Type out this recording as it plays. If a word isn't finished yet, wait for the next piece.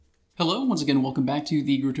Hello, once again, welcome back to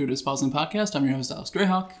the Gratuitous Pausing Podcast. I'm your host, Alex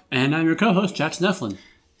Greyhawk. And I'm your co-host, Jack Snefflin.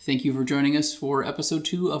 Thank you for joining us for episode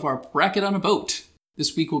 2 of our Bracket on a Boat.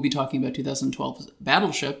 This week we'll be talking about 2012's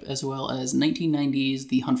Battleship, as well as 1990's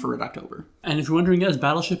The Hunt for Red October. And if you're wondering, yes,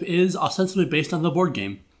 Battleship is ostensibly based on the board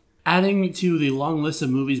game, adding to the long list of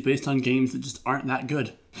movies based on games that just aren't that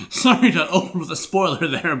good. Sorry to open with a spoiler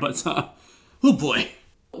there, but, oh boy.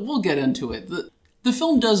 We'll get into it. The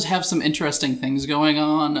film does have some interesting things going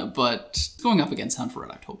on, but going up against Hunt for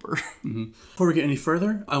Red October. Mm-hmm. Before we get any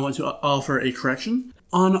further, I want to offer a correction.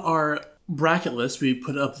 On our bracket list, we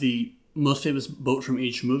put up the most famous boat from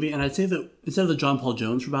each movie, and I'd say that instead of the John Paul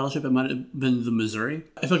Jones for Battleship, it might have been the Missouri.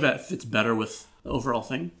 I feel like that fits better with the overall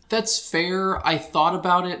thing. That's fair. I thought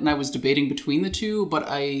about it, and I was debating between the two, but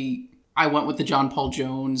I went with the John Paul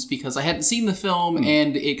Jones because I hadn't seen the film,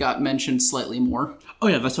 and it got mentioned slightly more. Oh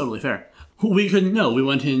yeah, that's totally fair. We couldn't know. We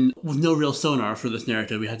went in with no real sonar for this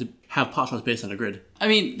narrative. We had to have potshots based on a grid. I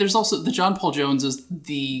mean, there's also the John Paul Jones is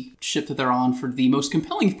the ship that they're on for the most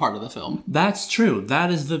compelling part of the film. That's true. That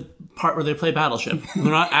is the part where they play Battleship. They're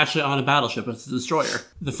not actually on a battleship. It's a destroyer.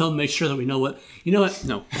 The film makes sure that we know what... You know what?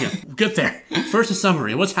 No. Yeah, get there. First, a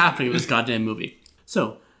summary. What's happening in this goddamn movie?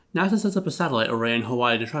 So, NASA sets up a satellite array in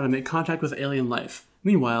Hawaii to try to make contact with alien life.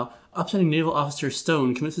 Meanwhile, upsetting naval officer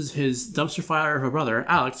Stone convinces his dumpster fire of a brother,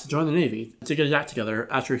 Alex, to join the Navy to get his act together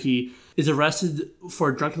after he is arrested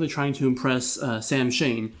for drunkenly trying to impress Sam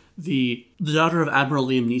Shane, the daughter of Admiral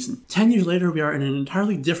Liam Neeson. 10 years later, we are in an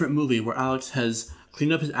entirely different movie where Alex has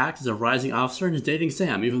cleaned up his act as a rising officer and is dating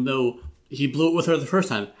Sam, even though he blew it with her the first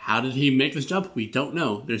time. How did he make this jump? We don't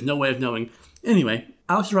know. There's no way of knowing. Anyway,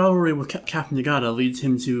 Alex's rivalry with Captain Nagata leads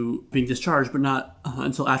him to being discharged, but not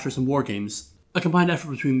until after some war games. A combined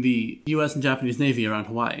effort between the US and Japanese Navy around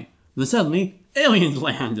Hawaii. Then suddenly, aliens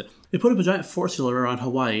land! They put up a giant force field around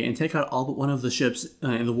Hawaii and take out all but one of the ships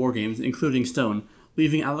in the war games, including Stone,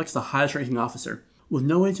 leaving Alex the highest ranking officer. With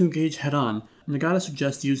no way to engage head-on, Nagata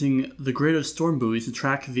suggests using the grid of storm buoys to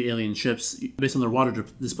track the alien ships based on their water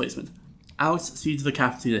displacement. Alex cedes the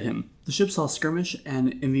captaincy to him. The ships all skirmish,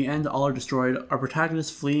 and in the end all are destroyed, our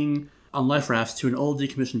protagonists fleeing on life rafts to an old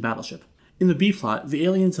decommissioned battleship. In the B-plot, the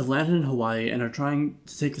aliens have landed in Hawaii and are trying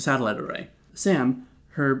to take the satellite array. Sam,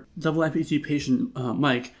 her double amputee patient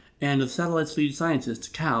Mike, and the satellite's lead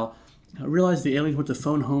scientist, Cal, realize the aliens want to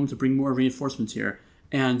phone home to bring more reinforcements here,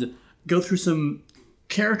 and go through some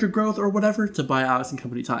character growth or whatever to buy Alex and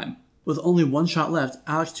company time. With only one shot left,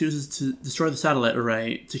 Alex chooses to destroy the satellite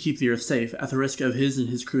array to keep the Earth safe at the risk of his and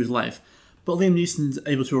his crew's life. But Liam Neeson's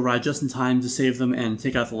able to arrive just in time to save them and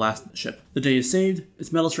take out the last ship. The day is saved,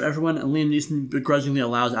 it's medals for everyone, and Liam Neeson begrudgingly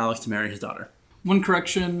allows Alex to marry his daughter. One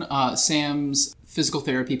correction, Sam's physical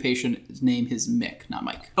therapy patient's name is Mick, not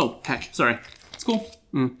Mike. Oh, heck, sorry. It's cool.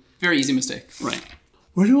 Very easy mistake. Right.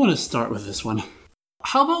 Where do you want to start with this one?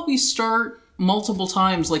 How about we start multiple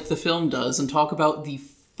times like the film does and talk about the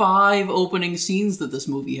 5 opening scenes that this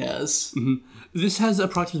movie has? Mm-hmm. This has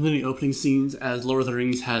approximately as many opening scenes as Lord of the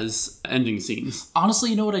Rings has ending scenes. Honestly,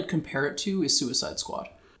 you know what I'd compare it to is Suicide Squad.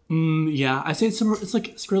 Yeah, I'd say it's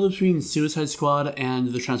like squarely between Suicide Squad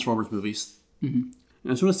and the Transformers movies. Mm-hmm. I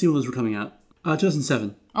just want to see when those were coming out.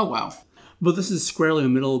 2007. Oh, wow. But this is squarely in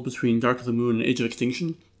the middle between Dark of the Moon and Age of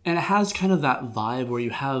Extinction. And it has kind of that vibe where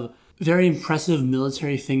you have very impressive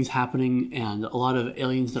military things happening and a lot of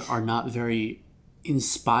aliens that are not very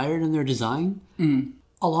inspired in their design.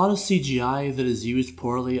 A lot of CGI that is used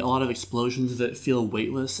poorly, a lot of explosions that feel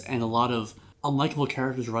weightless, and a lot of unlikable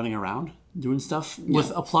characters running around doing stuff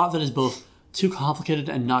with a plot that is both too complicated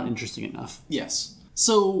and not interesting enough. Yes.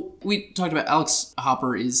 So we talked about Alex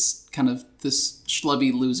Hopper is kind of this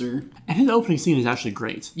schlubby loser. And his opening scene is actually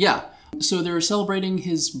great. Yeah. So they're celebrating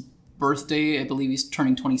his birthday. I believe he's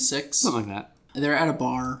turning 26. Something like that. They're at a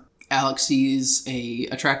bar. Alex sees a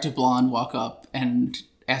attractive blonde walk up and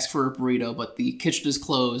ask for a burrito, but the kitchen is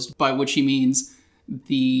closed, by which he means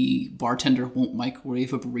the bartender won't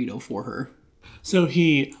microwave a burrito for her. So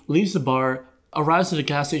he leaves the bar, arrives at a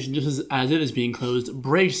gas station just as it is being closed,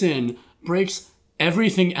 breaks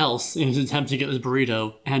everything else in his attempt to get this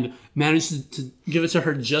burrito, and manages to give it to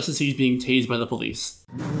her just as he's being tased by the police.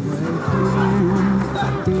 I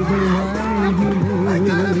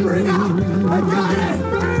got it, burrito! I got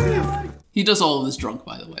it! He does all of this drunk,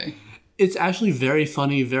 by the way. It's actually very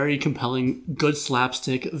funny, very compelling, good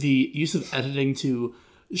slapstick. The use of editing to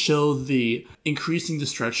show the increasing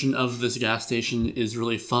destruction of this gas station is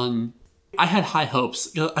really fun. I had high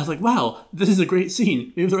hopes. I was like, wow, this is a great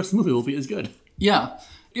scene. Maybe the rest of the movie will be as good. Yeah,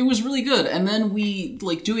 it was really good. And then we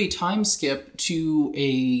do a time skip to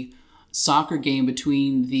a soccer game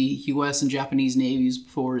between the U.S. and Japanese navies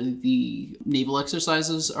before the naval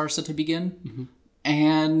exercises are set to begin. Mm-hmm.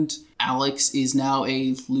 And Alex is now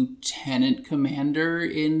a lieutenant commander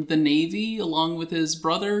in the Navy along with his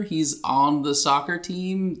brother. He's on the soccer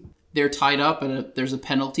team. They're tied up and there's a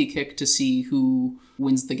penalty kick to see who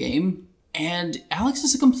wins the game. And Alex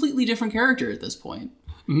is a completely different character at this point.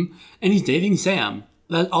 Mm-hmm. And he's dating Sam.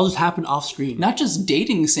 That all just happened off screen. Not just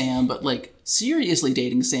dating Sam, but like seriously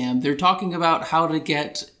dating Sam. They're talking about how to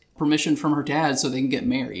get permission from her dad so they can get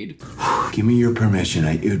married. Give me your permission.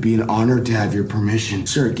 It would be an honor to have your permission.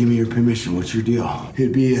 Sir, give me your permission. What's your deal?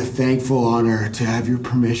 It'd be a thankful honor to have your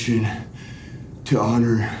permission to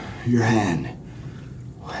honor your hand.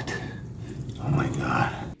 What? Oh my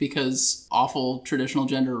God. Because awful traditional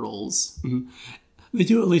gender roles. Mm-hmm. They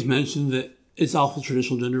do at least mention that it's awful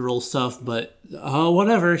traditional gender role stuff, but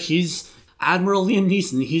whatever. He's Admiral Liam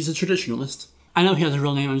Neeson. He's a traditionalist. I know he has a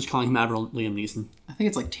real name. I'm just calling him Admiral Liam Neeson. I think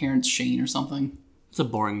it's like Terrence Shane or something. It's a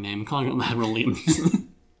boring name. I'm calling him Admiral Liam Neeson.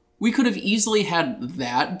 We could have easily had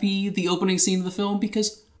that be the opening scene of the film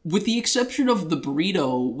because with the exception of the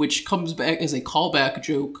burrito, which comes back as a callback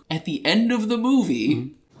joke at the end of the movie.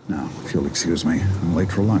 Mm-hmm. Now, if you'll excuse me, I'm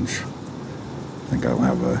late for lunch. I think I'll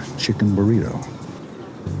have a chicken burrito.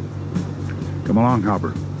 Come along,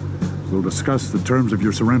 Hopper. We'll discuss the terms of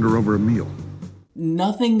your surrender over a meal.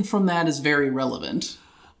 Nothing from that is very relevant.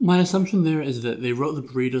 My assumption there is that they wrote the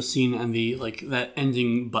burrito scene and the that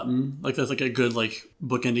ending button, that's like a good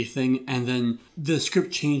bookendy thing, and then the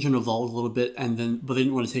script changed and evolved a little bit, but they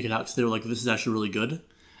didn't want to take it out because they were like, this is actually really good.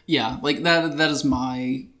 Yeah, that is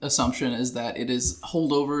my assumption, is that it is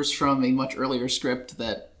holdovers from a much earlier script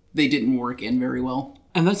that they didn't work in very well.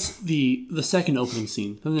 And that's the second opening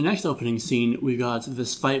scene. Then the next opening scene, we got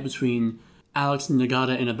this fight between Alex and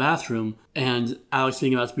Nagata in a bathroom, and Alex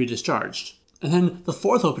being about to be discharged. And then the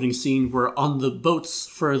fourth opening scene, we're on the boats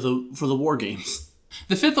for the war games.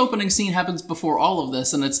 The fifth opening scene happens before all of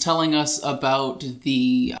this, and it's telling us about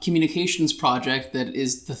the communications project that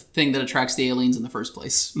is the thing that attracts the aliens in the first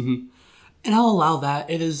place. Mm-hmm. And I'll allow that.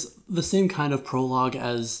 It is the same kind of prologue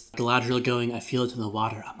as Galadriel going, I feel it in the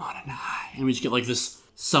water, I'm on an eye. And we just get this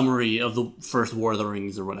summary of the first War of the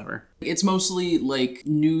Rings or whatever. It's mostly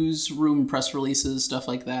newsroom press releases, stuff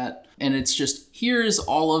like that. And it's just, here's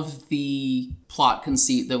all of the plot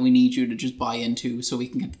conceit that we need you to just buy into so we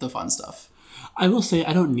can get to the fun stuff. I will say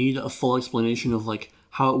I don't need a full explanation of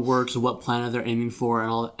how it works, what planet they're aiming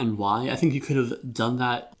for, and why. I think you could have done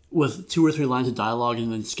that with 2 or 3 lines of dialogue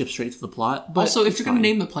and then skip straight to the plot. But also, if you're going to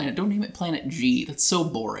name the planet, don't name it Planet G. That's so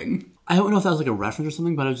boring. I don't know if that was a reference or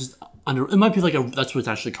something, but I was just it might be that's what it's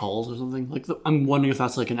actually called or something. I'm wondering if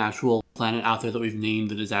that's an actual planet out there that we've named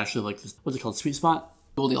that is actually this, what's it called, Sweet Spot?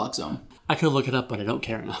 Goldilocks Zone. I could look it up, but I don't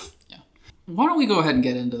care enough. Yeah. Why don't we go ahead and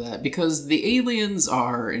get into that? Because the aliens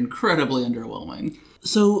are incredibly underwhelming.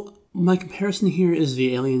 So, my comparison here is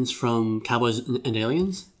the aliens from Cowboys and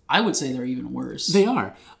Aliens. I would say they're even worse. They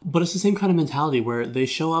are. But it's the same kind of mentality where they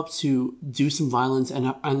show up to do some violence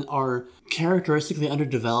and are characteristically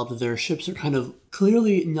underdeveloped. Their ships are kind of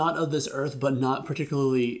clearly not of this earth, but not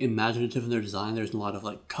particularly imaginative in their design. There's a lot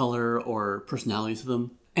of color or personality to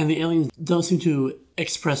them. And the aliens don't seem to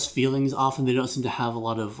express feelings often. They don't seem to have a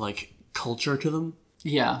lot of culture to them.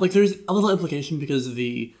 Yeah. There's a little implication because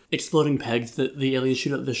the exploding pegs that the aliens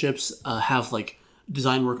shoot at the ships have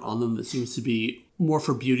design work on them that seems to be more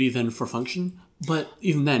for beauty than for function. But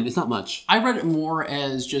even then, it's not much. I read it more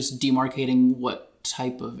as just demarcating what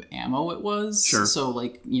type of ammo it was. Sure. So,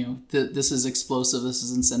 this is explosive, this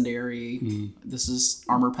is incendiary, this is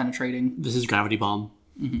armor penetrating. This is gravity bomb.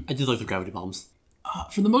 Mm-hmm. I did like the gravity bombs.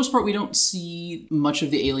 For the most part, we don't see much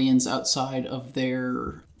of the aliens outside of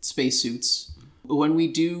their spacesuits. When we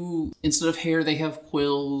do, instead of hair, they have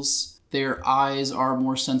quills. Their eyes are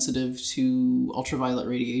more sensitive to ultraviolet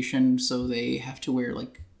radiation, so they have to wear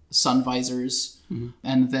sun visors. Mm-hmm.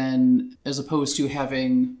 And then, as opposed to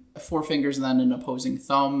having 4 fingers and then an opposing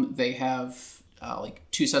thumb, they have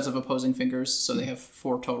 2 sets of opposing fingers, so they have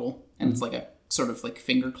 4 total. And it's a sort of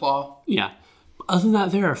finger claw. Yeah. Other than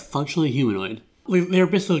that, they are functionally humanoid. They're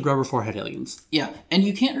basically rubber forehead aliens. Yeah, and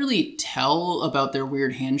you can't really tell about their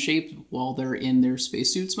weird hand shape while they're in their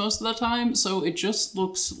spacesuits most of the time, so it just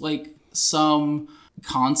looks like some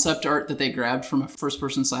concept art that they grabbed from a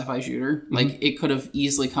first-person sci-fi shooter. Mm-hmm. It could have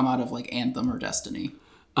easily come out of Anthem or Destiny.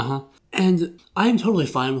 Uh-huh. And I'm totally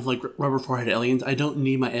fine with rubber forehead aliens. I don't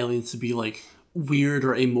need my aliens to be weird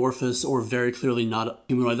or amorphous or very clearly not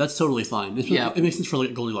humanoid. That's totally fine. It makes sense for a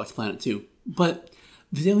Goldilocks planet too. But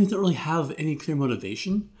these aliens don't really have any clear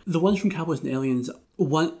motivation. The ones from Cowboys and Aliens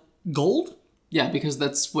want gold, Yeah, because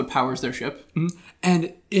that's what powers their ship. And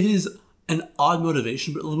it is an odd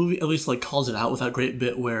motivation, but the movie at least like calls it out with that great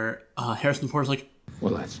bit where Harrison Ford's like,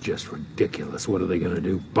 Well, that's just ridiculous. What are they going to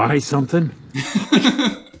do? Buy something?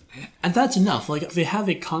 and that's enough. Like, they have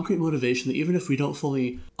a concrete motivation that even if we don't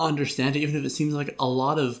fully understand it, even if it seems like a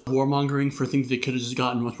lot of warmongering for things they could have just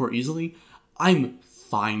gotten much more easily, I'm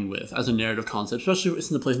fine with as a narrative concept, especially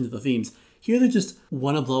since it plays into the themes. Here they just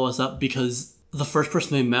want to blow us up because the first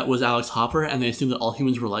person they met was Alex Hopper, and they assumed that all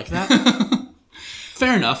humans were like that.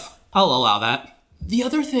 Fair enough. I'll allow that. The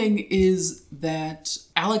other thing is that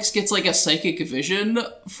Alex gets like a psychic vision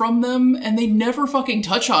from them, and they never fucking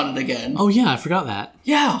touch on it again. Oh yeah, I forgot that.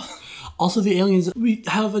 Yeah. Also, the aliens, we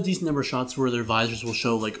have a decent number of shots where their visors will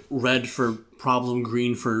show like red for problem,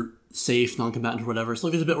 green for safe, non-combatant, or whatever. So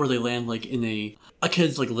like there's a bit where they land like in a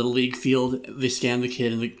kid's like little league field. They scan the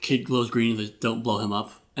kid, and the kid glows green, and they don't blow him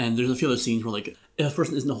up. And there's a few other scenes where like if a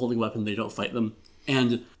person isn't holding a weapon, they don't fight them.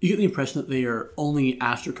 And you get the impression that they are only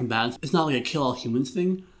after combatants. It's not like a kill all humans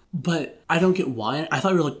thing, but I don't get why. I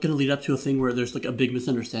thought we were like going to lead up to a thing where there's like a big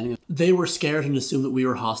misunderstanding. They were scared and assumed that we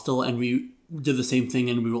were hostile, and we did the same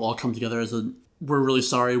thing, and we will all come together as a we're really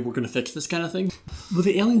sorry, we're going to fix this kind of thing. But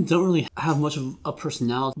the aliens don't really have much of a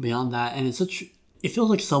personality beyond that, and it feels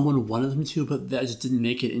like someone wanted them to, but that just didn't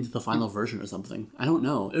make it into the final version or something. I don't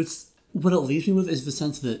know. What it leaves me with is the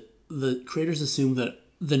sense that the creators assume that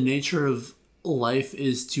the nature of life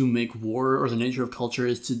is to make war, or the nature of culture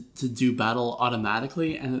is to do battle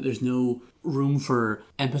automatically, and that there's no room for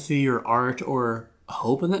empathy or art or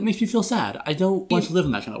hope, and that makes me feel sad. I don't want to live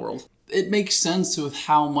in that kind of world. It makes sense with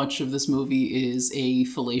how much of this movie is a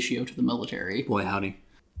fellatio to the military. Boy, howdy.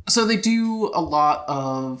 So they do a lot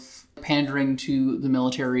of pandering to the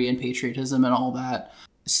military and patriotism and all that.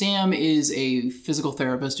 Sam is a physical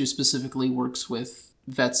therapist who specifically works with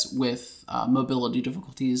vets with mobility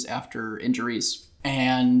difficulties after injuries.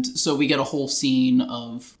 And so we get a whole scene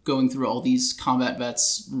of going through all these combat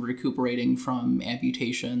vets recuperating from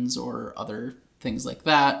amputations or other things like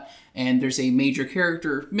that. And there's a major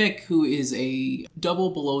character, Mick, who is a double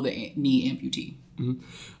below the knee amputee. Mm-hmm.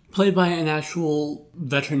 Played by an actual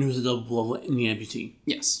veteran who's a double below the knee amputee.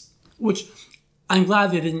 Yes. Which I'm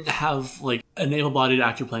glad they didn't have like an able-bodied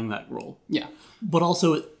actor playing that role. Yeah. But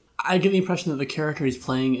also, I get the impression that the character he's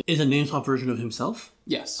playing is a name-swap version of himself.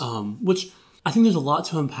 Yes. Which I think there's a lot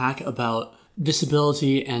to unpack about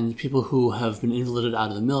disability and people who have been invalided out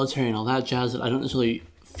of the military and all that jazz that I don't necessarily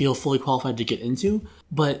feel fully qualified to get into.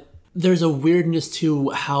 But there's a weirdness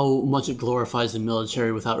to how much it glorifies the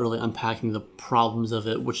military without really unpacking the problems of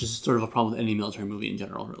it, which is sort of a problem with any military movie in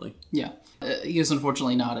general, really. Yeah. He is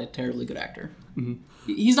unfortunately not a terribly good actor.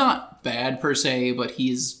 Mm-hmm. He's not bad per se, but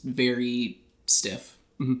he's very stiff.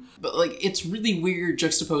 Mm-hmm. But like, it's really weird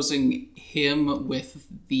juxtaposing him with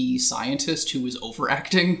the scientist who is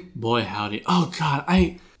overacting. Boy, howdy. Oh, God.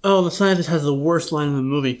 the scientist has the worst line in the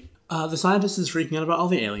movie. The scientist is freaking out about all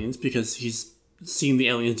the aliens because he's seen the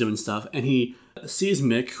aliens doing stuff, and he sees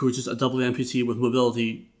Mick, who's just a double amputee with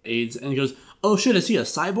mobility aids, and he goes, "Oh shit, is he a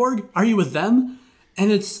cyborg? Are you with them?"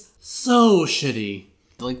 And it's so shitty.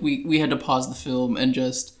 Like, we had to pause the film and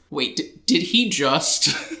just, wait, did he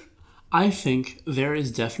just... I think there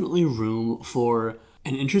is definitely room for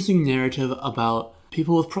an interesting narrative about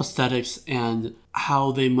people with prosthetics and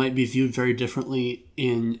how they might be viewed very differently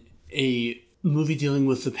in a movie dealing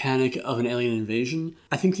with the panic of an alien invasion.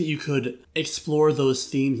 I think that you could explore those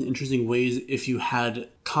themes in interesting ways if you had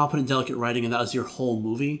competent, delicate writing and that was your whole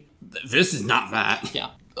movie. This is not that. Yeah.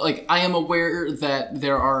 Like, I am aware that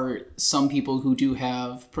there are some people who do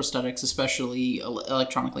have prosthetics, especially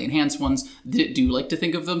electronically enhanced ones, that do like to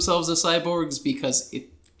think of themselves as cyborgs because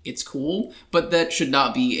it's cool, but that should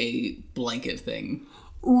not be a blanket thing.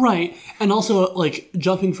 Right. And also, like,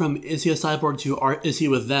 jumping from is he a cyborg to is he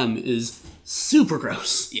with them is super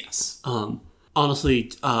gross. Yes. Honestly,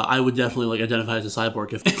 I would definitely like identify as a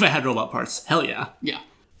cyborg if I had robot parts. Hell yeah. Yeah.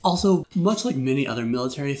 Also, much like many other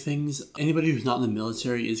military things, anybody who's not in the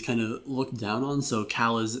military is kind of looked down on. So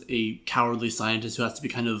Cal is a cowardly scientist who has to be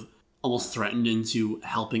kind of almost threatened into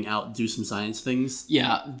helping out do some science things.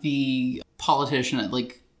 Yeah, the politician at,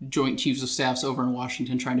 like, Joint Chiefs of Staffs over in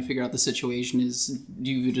Washington trying to figure out the situation is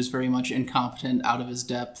viewed as very much incompetent, out of his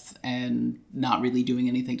depth, and not really doing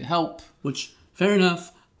anything to help. Which, fair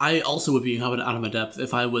enough. I also would be incompetent, out of my depth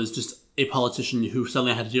if I was just a politician who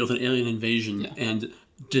suddenly had to deal with an alien invasion and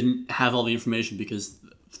didn't have all the information because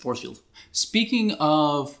force field. Speaking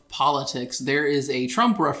of politics, there is a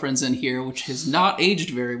Trump reference in here which has not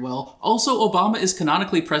aged very well. Also, Obama is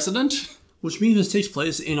canonically president. Which means this takes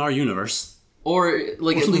place in our universe. Or,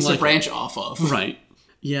 like, at least like a branch off of. Right.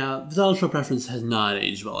 Yeah, the Donald Trump reference has not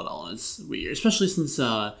aged well at all, and it's weird. Especially since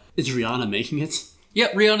it's Rihanna making it. Yeah,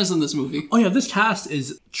 Rihanna's in this movie. Oh yeah, this cast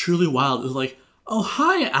is truly wild. It's like, oh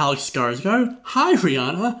hi Alex Skarsgård, hi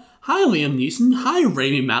Rihanna, hi Liam Neeson, hi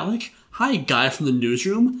Rami Malek, hi Guy from the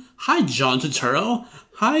Newsroom, hi John Turturro,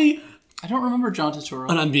 hi... I don't remember John Turturro.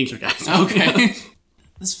 And I'm being sarcastic. Okay.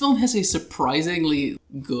 This film has a surprisingly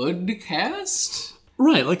good cast.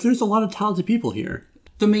 Right, like there's a lot of talented people here.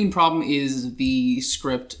 The main problem is the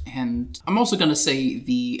script, and I'm also going to say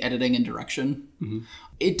the editing and direction. Mm-hmm.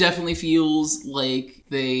 It definitely feels like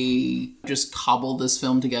they just cobbled this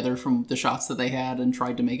film together from the shots that they had and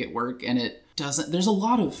tried to make it work, and it doesn't. There's a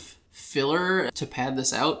lot of filler to pad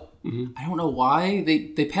this out. Mm-hmm. I don't know why.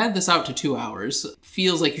 They pad this out to 2 hours.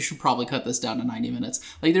 Feels like you should probably cut this down to 90 minutes.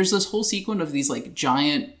 Like, there's this whole sequence of these, like,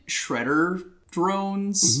 giant shredder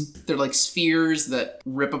drones. Mm-hmm. They're like spheres that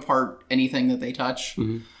rip apart anything that they touch,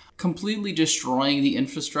 completely destroying the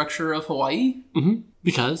infrastructure of Hawaii. Mm-hmm.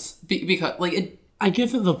 Because like I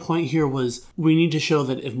get that the point here was we need to show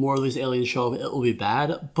that if more of these aliens show up, it will be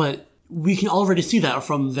bad, but we can already see that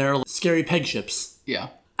from their scary peg ships. Yeah.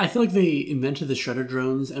 I feel like they invented the shredder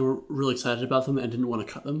drones and were really excited about them and didn't want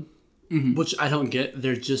to cut them, which I don't get.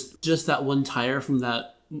 They're just that one tire from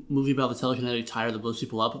that movie about the telekinetic tire that blows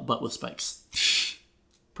people up, but with spikes.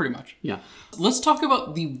 Pretty much. Yeah. Let's talk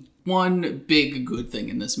about the one big good thing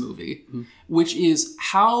in this movie, which is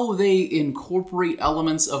how they incorporate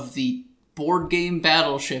elements of the board game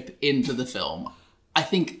Battleship into the film. I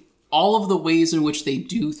think all of the ways in which they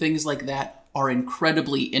do things like that are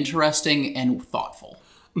incredibly interesting and thoughtful.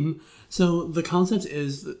 Mm-hmm. So the concept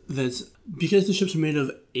is that because the ships are made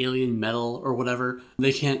of alien metal or whatever,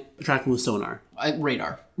 they can't track them with sonar.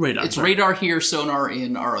 Radar. It's sorry. radar here, sonar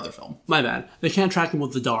in our other film. My bad. They can't track them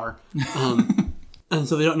with the DAR. And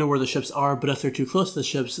so they don't know where the ships are, but if they're too close to the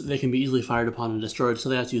ships, they can be easily fired upon and destroyed, so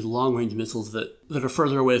they have to use long-range missiles that are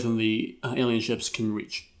further away than the alien ships can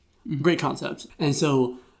reach. Mm-hmm. Great concept. And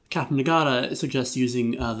so Captain Nagata suggests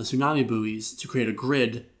using the tsunami buoys to create a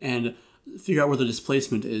grid and figure out where the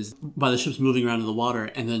displacement is by the ships moving around in the water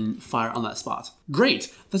and then fire on that spot.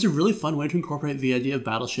 Great! That's a really fun way to incorporate the idea of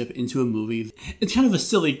Battleship into a movie. It's kind of a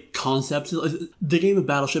silly concept. The game of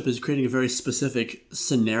Battleship is creating a very specific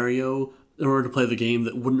scenario in order to play the game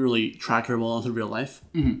that wouldn't really track very well into real life.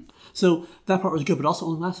 Mm-hmm. So that part was good, but also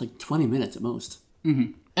only lasts like 20 minutes at most.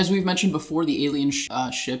 Mm-hmm. As we've mentioned before, the alien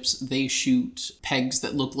ships, they shoot pegs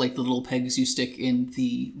that look like the little pegs you stick in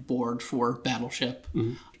the board for Battleship,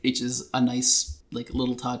 which is a nice like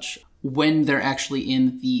little touch. When they're actually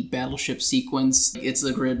in the Battleship sequence, it's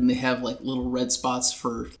the grid and they have like little red spots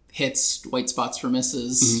for hits, white spots for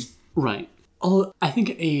misses. Mm-hmm. Right. Although I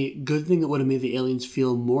think a good thing that would have made the aliens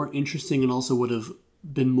feel more interesting and also would have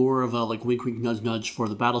been more of a like wink wink nudge nudge for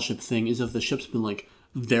the Battleship thing is if the ship's been like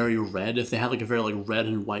very red, if they had like a very like red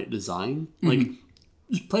and white design. Like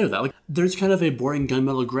just play with that. Like there's kind of a boring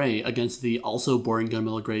gunmetal gray against the also boring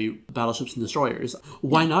gunmetal gray battleships and destroyers.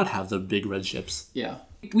 Why not have the big red ships? Yeah.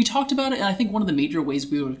 We talked about it, and I think one of the major ways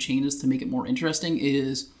we would have changed this to make it more interesting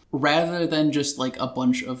is rather than just like a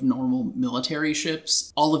bunch of normal military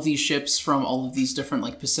ships, all of these ships from all of these different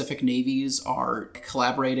like Pacific navies are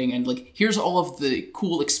collaborating and like here's all of the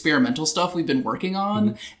cool experimental stuff we've been working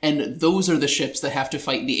on, and those are the ships that have to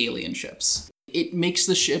fight the alien ships. It makes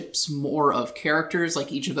the ships more of characters,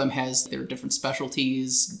 like each of them has their different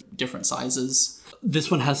specialties, different sizes.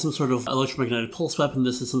 This one has some sort of electromagnetic pulse weapon,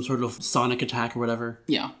 this is some sort of sonic attack or whatever.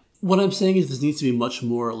 Yeah. What I'm saying is this needs to be much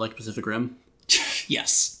more like Pacific Rim.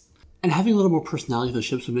 Yes. And having a little more personality of the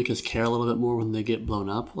ships would make us care a little bit more when they get blown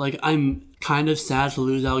up. Like, I'm kind of sad to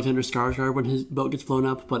lose Alexander Skarsgård when his boat gets blown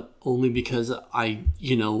up, but only because I,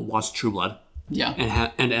 watched True Blood.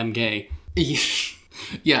 Yeah. And am gay.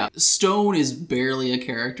 Yeah. Stone is barely a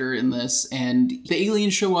character in this, and the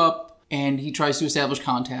aliens show up, and he tries to establish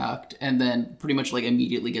contact, and then pretty much, like,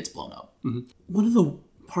 immediately gets blown up. Mm-hmm. One of the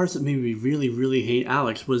parts that made me really, really hate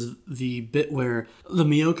Alex was the bit where the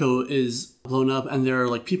Miyoko is blown up and there are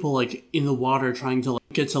like people like in the water trying to like,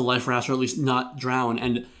 get to life rafts or at least not drown,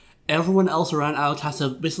 and everyone else around Alex has to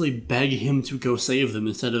basically beg him to go save them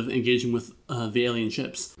instead of engaging with the alien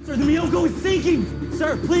ships. Sir, the Miyoko is sinking!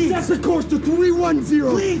 Sir, please! That's the course to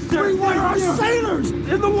 310! Please, sir! There are sailors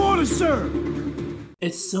in the water, sir!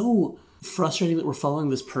 It's so frustrating that we're following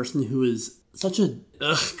this person who is such a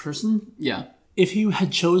person. Yeah. If he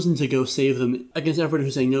had chosen to go save them against everybody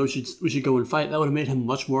who's saying, no, we should go and fight, that would have made him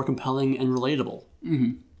much more compelling and relatable.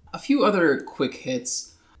 Mm-hmm. A few other quick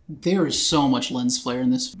hits. There is so much lens flare in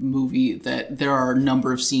this movie that there are a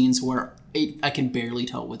number of scenes where I can barely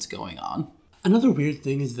tell what's going on. Another weird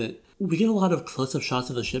thing is that we get a lot of close-up shots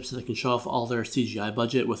of the ships so they can show off all their CGI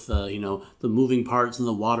budget with the, the moving parts and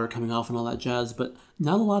the water coming off and all that jazz, but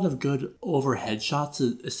not a lot of good overhead shots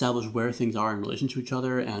to establish where things are in relation to each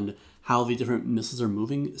other and how the different missiles are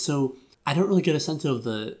moving. So I don't really get a sense of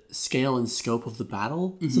the scale and scope of the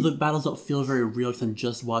battle, so the battles don't feel very real because I'm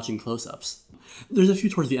just watching close-ups. There's a few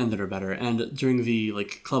towards the end that are better, and during the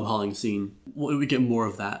club hauling scene, we get more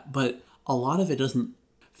of that, but a lot of it doesn't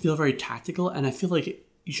feel very tactical, and I feel like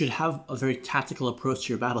you should have a very tactical approach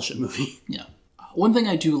to your battleship movie. Yeah. One thing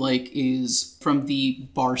I do like is from the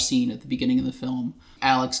bar scene at the beginning of the film,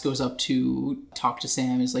 Alex goes up to talk to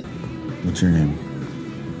Sam and is like, What's your name?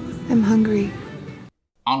 I'm hungry.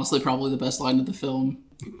 honestly, probably the best line of the film.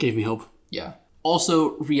 Gave me hope. Yeah.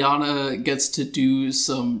 Also, Rihanna gets to do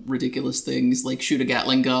some ridiculous things like shoot a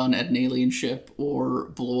Gatling gun at an alien ship or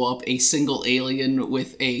blow up a single alien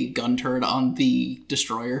with a gun turret on the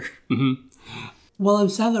destroyer. Mm-hmm. Well, I'm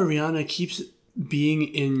sad that Rihanna keeps being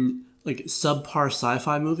in subpar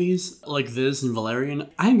sci-fi movies like this and Valerian.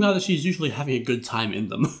 I'm glad that she's usually having a good time in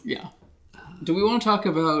them. Yeah. Do we want to talk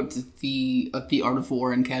about the art of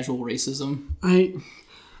war and casual racism?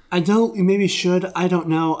 I don't. We maybe should. I don't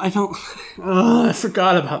know. I don't. I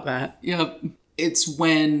forgot about that. Yeah. It's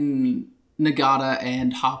when Nagata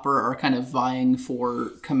and Hopper are kind of vying for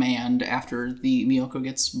command after the Miyoko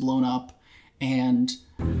gets blown up, and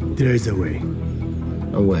There is a way.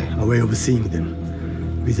 A way. A way of seeing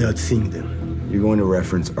them without seeing them. You're going to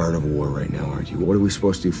reference Art of War right now, aren't you? What are we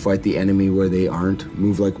supposed to do? Fight the enemy where they aren't?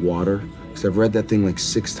 Move like water? Because I've read that thing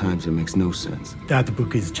 6 times. It makes no sense. That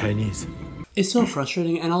book is Chinese. It's so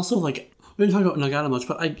frustrating, and also we didn't talk about Nagata much,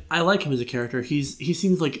 but I like him as a character. He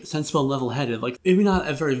seems sensible and level-headed. Maybe not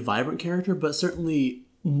a very vibrant character, but certainly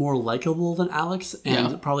more likable than Alex,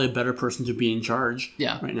 and probably a better person to be in charge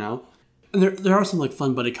right now. And there are some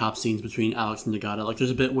fun buddy cop scenes between Alex and Nagata.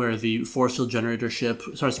 There's a bit where the force field generator ship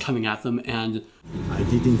starts coming at them, and I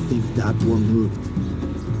didn't think that one moved.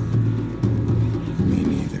 Me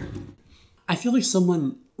neither. I feel like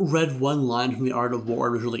someone read one line from the Art of War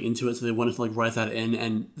and was really into it, so they wanted to write that in,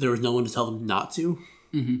 and there was no one to tell them not to.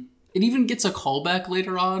 Mm-hmm. It even gets a callback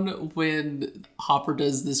later on when Hopper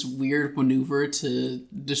does this weird maneuver to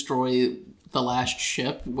destroy the last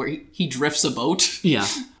ship where he drifts a boat. Yeah.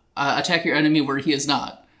 Attack your enemy where he is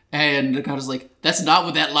not. And Nagata's like, that's not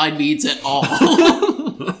what that line means at all.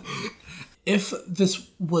 If this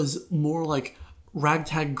was more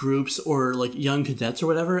ragtag groups or young cadets or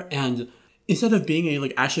whatever, and instead of being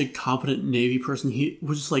a actually competent Navy person, he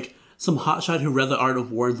was just some hotshot who read the Art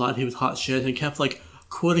of War and thought he was hot shit and kept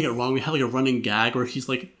quoting it wrong. We have a running gag where he's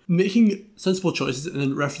making sensible choices and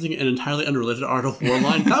then referencing an entirely unrelated Art of War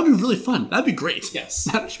line. That would be really fun. That'd be great. Yes.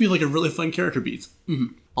 That should be a really fun character beat.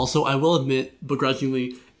 Mm-hmm. Also, I will admit,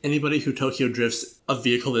 begrudgingly, anybody who Tokyo drifts a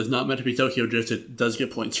vehicle that is not meant to be Tokyo drifted does get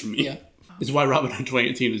points from me. Yeah. It's why Robin Hood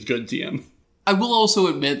 2018 is good, TM. I will also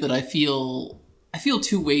admit that I feel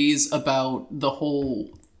two ways about the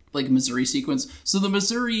whole Missouri sequence. So the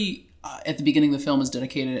Missouri at the beginning of the film is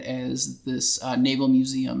dedicated as this naval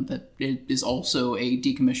museum that is also a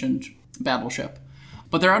decommissioned battleship.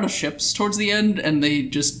 But they're out of ships towards the end, and they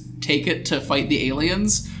just take it to fight the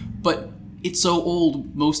aliens. But it's so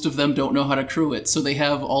old, most of them don't know how to crew it. So they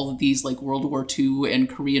have all of these World War II and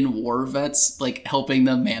Korean War vets helping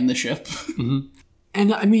them man the ship. Mm-hmm.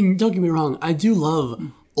 And I mean, don't get me wrong, I do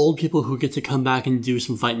love old people who get to come back and do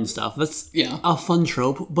some fighting stuff. That's a fun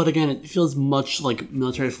trope, but again, it feels much like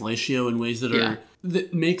military fellatio in ways that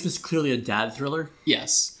that make this clearly a dad thriller.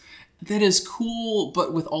 Yes. That is cool,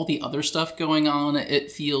 but with all the other stuff going on,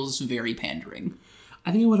 it feels very pandering.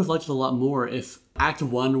 I think I would have liked it a lot more if Act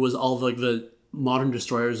 1 was all of the modern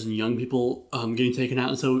destroyers and young people getting taken out,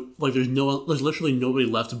 and so there's literally nobody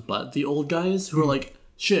left but the old guys who are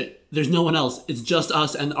shit, there's no one else. It's just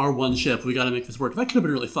us and our one ship. We gotta make this work. That could have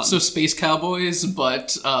been really fun. So Space Cowboys,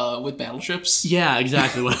 but with battleships? Yeah,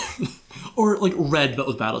 exactly. Or Red, but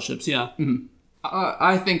with battleships, yeah. Mm-hmm.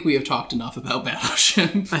 I think we have talked enough about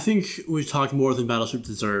Battleship. I think we've talked more than Battleship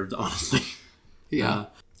deserved, honestly. Yeah.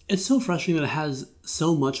 It's so frustrating that it has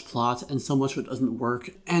so much plot and so much of it doesn't work.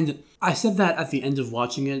 And I said that at the end of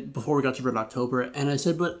watching it before we got to Red October, and I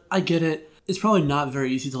said, but I get it. It's probably not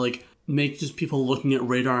very easy to make just people looking at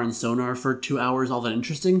radar and sonar for 2 hours all that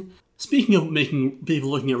interesting. Speaking of making people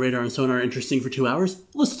looking at radar and sonar interesting for 2 hours,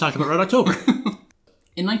 let's talk about Red October.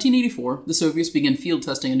 In 1984, the Soviets began field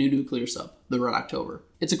testing a new nuclear sub, the Red October.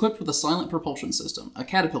 It's equipped with a silent propulsion system, a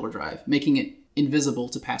Caterpillar drive, making it invisible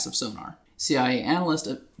to passive sonar. CIA analyst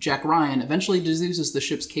Jack Ryan eventually deduces the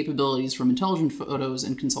ship's capabilities from intelligence photos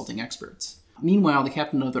and consulting experts. Meanwhile, the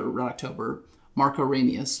captain of the Red October, Marco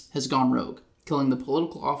Ramius, has gone rogue. killing the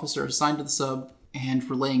political officer assigned to the sub and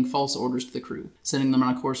relaying false orders to the crew, sending them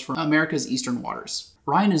on a course for America's eastern waters.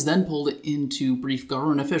 Ryan is then pulled in to brief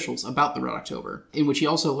government officials about the Red October, in which he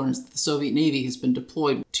also learns that the Soviet Navy has been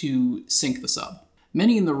deployed to sink the sub.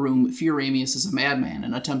 Many in the room fear Ramius is a madman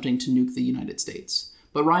and attempting to nuke the United States,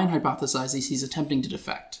 but Ryan hypothesizes he's attempting to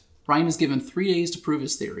defect. Ryan is given 3 days to prove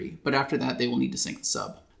his theory, but after that they will need to sink the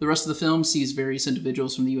sub. The rest of the film sees various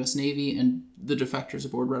individuals from the US Navy and the defectors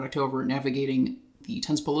aboard Red October navigating the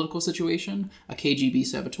tense political situation, a KGB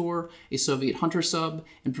saboteur, a Soviet hunter sub,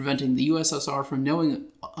 and preventing the USSR from knowing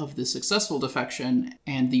of the successful defection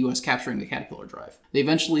and the US capturing the Caterpillar drive. They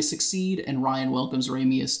eventually succeed, and Ryan welcomes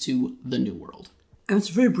Ramius to the New World. And it's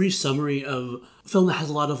a very brief summary of a film that has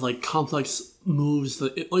a lot of like complex moves,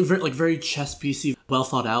 very chess piecey, well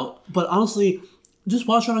thought out. But honestly, just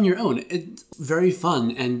watch it on your own. It's very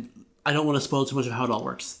fun, and I don't want to spoil too much of how it all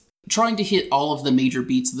works. Trying to hit all of the major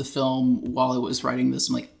beats of the film while I was writing this,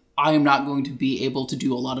 I'm like, I am not going to be able to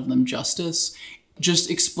do a lot of them justice.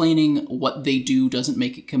 Just explaining what they do doesn't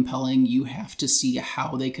make it compelling. You have to see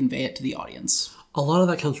how they convey it to the audience. A lot of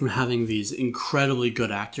that comes from having these incredibly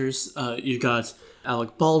good actors. You've got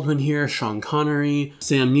Alec Baldwin here, Sean Connery,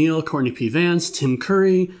 Sam Neill, Courtney P. Vance, Tim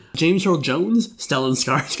Curry, James Earl Jones, Stellan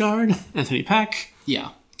Skarsgård, Anthony Peck. Yeah.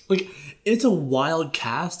 It's a wild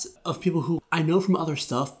cast of people who I know from other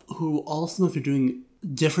stuff who all seem like they're doing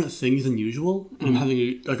different things than usual, and I'm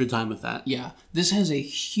having a good time with that. Yeah. This has a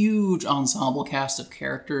huge ensemble cast of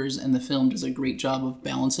characters, and the film does a great job of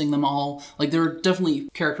balancing them all. There are definitely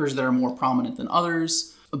characters that are more prominent than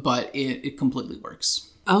others, but it completely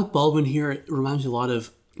works. Alec Baldwin here reminds me a lot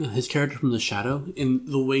of his character from The Shadow, in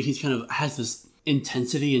the way he's kind of has this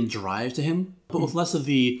intensity and drive to him, but with less of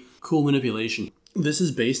the cool manipulation. This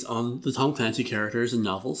is based on the Tom Clancy characters and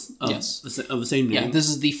novels of, of the same name. Yeah, this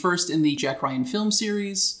is the first in the Jack Ryan film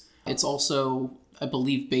series. It's also, I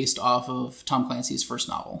believe, based off of Tom Clancy's first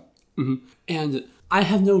novel. Mm-hmm. And I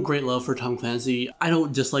have no great love for Tom Clancy. I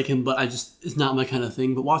don't dislike him, but it's not my kind of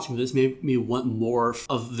thing. But watching this made me want more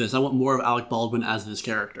of this. I want more of Alec Baldwin as this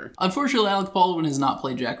character. Unfortunately, Alec Baldwin has not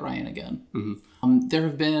played Jack Ryan again. Mm-hmm. There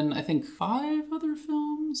have been, I think, 5 other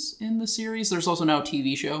films in the series. There's also now a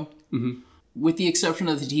TV show. Mm-hmm. With the exception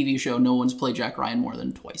of the TV show, no one's played Jack Ryan more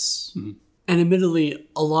than twice. Mm-hmm. And admittedly,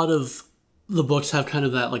 a lot of the books have kind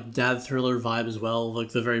of that dad thriller vibe as well,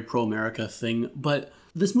 the very pro-America thing. But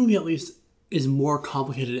this movie at least is more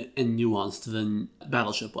complicated and nuanced than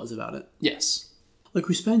Battleship was about it. Yes.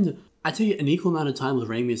 We spend, I'd say, an equal amount of time with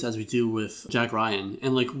Ramius as we do with Jack Ryan.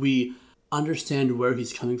 And we understand where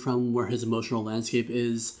he's coming from, where his emotional landscape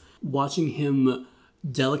is. Watching him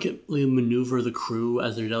delicately maneuver the crew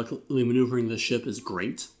as they're delicately maneuvering the ship is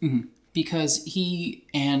great. Mm-hmm. Because he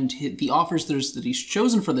and the officers that he's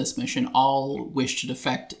chosen for this mission all wish to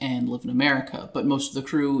defect and live in America, but most of the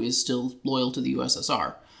crew is still loyal to the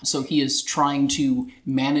USSR. So he is trying to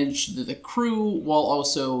manage the crew while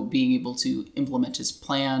also being able to implement his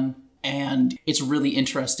plan. And it's really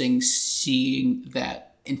interesting seeing that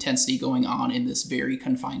intensity going on in this very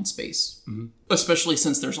confined space. Mm-hmm. Especially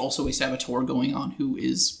since there's also a saboteur going on who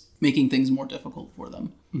is making things more difficult for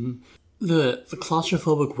them. Mm-hmm. The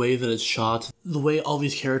claustrophobic way that it's shot, the way all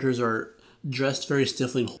these characters are dressed very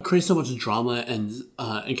stiffly, creates so much drama and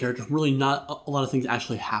character from really not a lot of things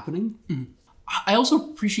actually happening. Mm-hmm. I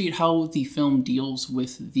also appreciate how the film deals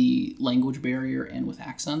with the language barrier and with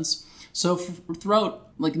accents. So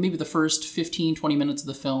throughout, maybe the first 15, 20 minutes of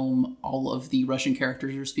the film, all of the Russian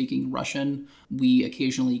characters are speaking Russian. We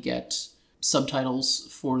occasionally get subtitles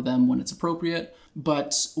for them when it's appropriate.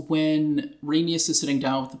 But when Ramius is sitting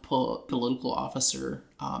down with the political officer,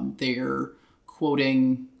 they're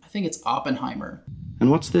quoting, I think it's Oppenheimer.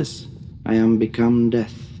 And what's this? I am become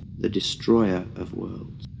death, the destroyer of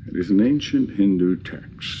worlds. It is an ancient Hindu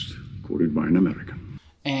text, quoted by an American.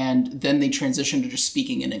 And then they transition to just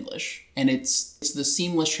speaking in English. And it's the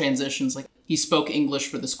seamless transitions. He spoke English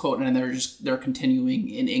for this quote, and they're continuing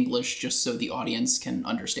in English just so the audience can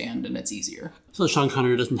understand, and it's easier. So Sean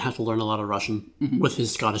Connery doesn't have to learn a lot of Russian with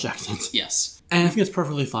his Scottish accent. Yes. And I think it's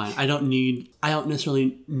perfectly fine. I don't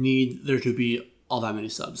necessarily need there to be all that many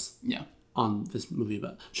subs. Yeah. On this movie,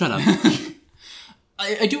 but shut up.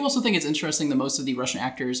 I do also think it's interesting that most of the Russian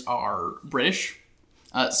actors are British.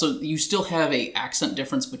 So you still have a accent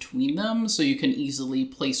difference between them, so you can easily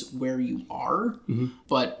place where you are,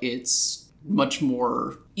 but it's much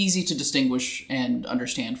more easy to distinguish and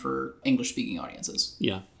understand for English-speaking audiences.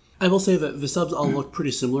 Yeah. I will say that the subs all look pretty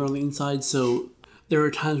similar on the inside, so there are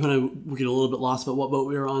times when I would get a little bit lost about what boat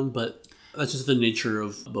we were on, but that's just the nature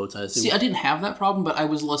of boats, I assume. See, I didn't have that problem, but I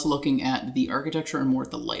was less looking at the architecture and more at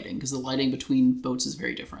the lighting, because the lighting between boats is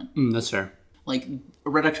very different. That's fair. Like,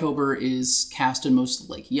 Red October is cast in most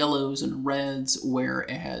like yellows and reds,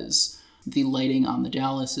 whereas the lighting on the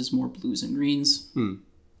Dallas is more blues and greens.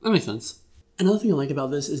 That makes sense. Another thing I like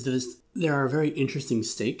about this is that there are very interesting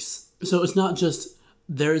stakes. So it's not just,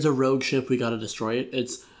 there's a rogue ship, we gotta destroy it.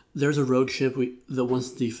 It's, there's a rogue ship that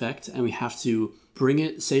wants the defect, and we have to bring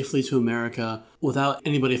it safely to America without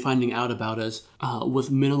anybody finding out about it,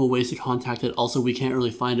 with minimal ways to contact it. Also, we can't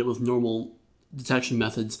really find it with normal detection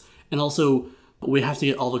methods. And also, we have to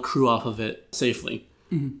get all the crew off of it safely.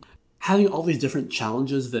 Having all these different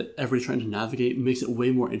challenges that everybody's trying to navigate makes it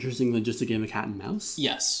way more interesting than just a game of cat and mouse.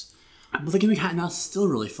 Yes. But the game of cat and mouse is still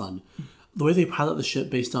really fun. The way they pilot the ship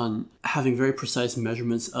based on having very precise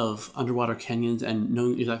measurements of underwater canyons and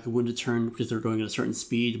knowing exactly when to turn because they're going at a certain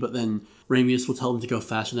speed, but then Ramius will tell them to go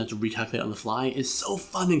faster and they have to recalculate on the fly is so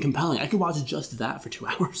fun and compelling. I could watch just that for 2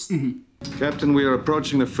 hours. Captain, we are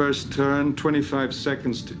approaching the first turn. 25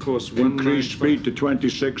 seconds to course 195. Increase speed to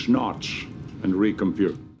 26 knots and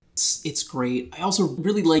recompute. It's great. I also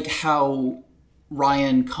really like how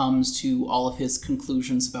Ryan comes to all of his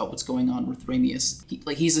conclusions about what's going on with Ramius.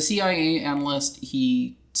 He's a CIA analyst.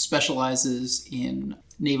 He specializes in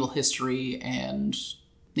naval history and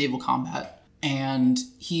naval combat. And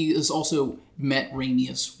he has also met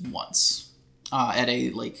Ramius once at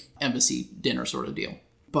a embassy dinner sort of deal.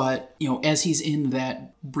 But, as he's in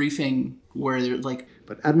that briefing where they're like...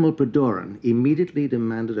 But Admiral Predoran immediately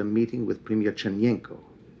demanded a meeting with Premier Chernyenko.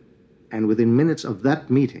 And within minutes of that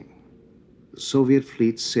meeting, the Soviet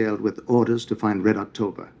fleet sailed with orders to find Red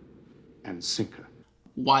October and sink her.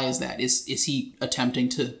 Why is that? Is he attempting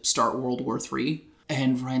to start World War III?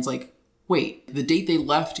 And Ryan's like, wait, the date they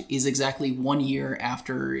left is exactly 1 year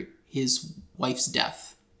after his wife's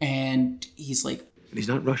death. And he's like... And he's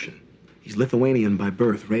not Russian. He's Lithuanian by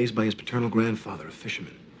birth, raised by his paternal grandfather, a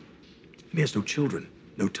fisherman. He has no children,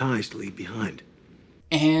 no ties to leave behind.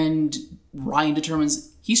 And Ryan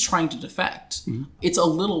determines he's trying to defect. It's a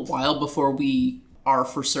little while before we are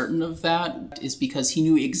for certain of that, is because he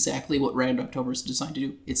knew exactly what Red October is designed to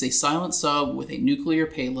do. It's a silent sub with a nuclear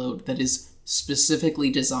payload that is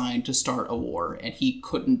specifically designed to start a war, and he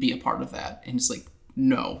couldn't be a part of that. And it's like,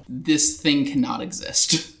 no, this thing cannot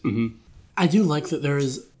exist. I do like that there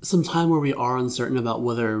is some time where we are uncertain about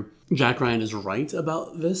whether Jack Ryan is right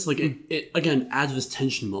about this. It again adds this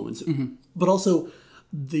tension moment. But also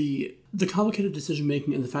the complicated decision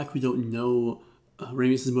making and the fact we don't know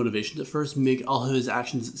Ramius' motivations at first make all of his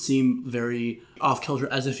actions seem very off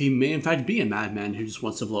kilter, as if he may in fact be a madman who just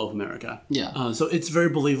wants to blow up America. So it's very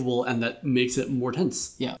believable, and that makes it more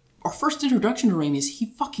tense. Our first introduction to Ramius, he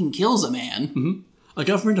fucking kills a man. A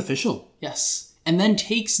government official. Yes. And then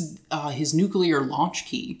takes his nuclear launch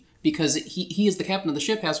key, because he is the captain of the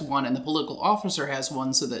ship, has one, and the political officer has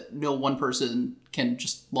one, so that no one person can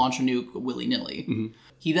just launch a nuke willy-nilly.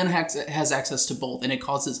 He then has access to both, and it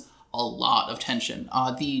causes a lot of tension.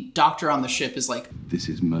 The doctor on the ship is like... This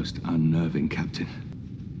is most unnerving, Captain.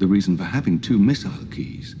 The reason for having 2 missile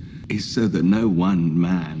keys is so that no one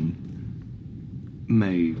man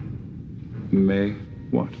may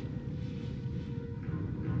what?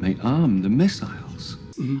 May arm the missiles.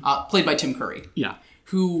 Played by Tim Curry.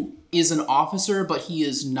 Who is an officer, but he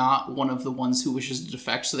is not one of the ones who wishes to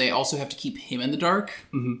defect, so they also have to keep him in the dark.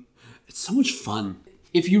 It's so much fun.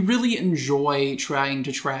 If you really enjoy trying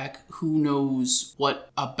to track who knows what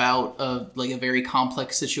about a very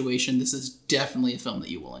complex situation, this is definitely a film that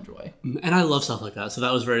you will enjoy. And I love stuff like that, so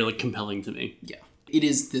that was very compelling to me. It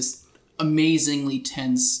is this amazingly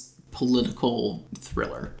tense political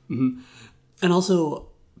thriller. And also,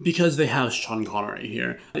 because they have Sean Connery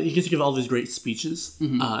here, he gets to give all these great speeches.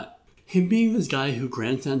 Him being this guy who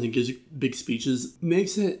grandstands and gives big speeches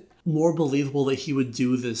makes it more believable that he would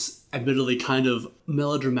do this admittedly kind of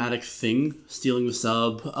melodramatic thing, stealing the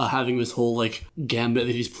sub, having this whole gambit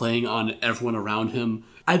that he's playing on everyone around him.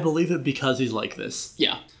 I believe it because he's like this.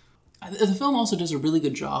 The film also does a really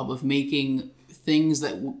good job of making things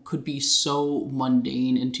that could be so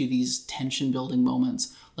mundane into these tension-building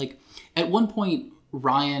moments. At one point,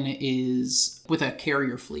 Ryan is with a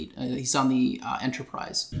carrier fleet. He's on the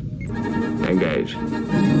Enterprise. Engage.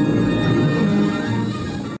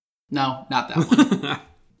 No, not that one.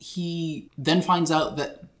 He then finds out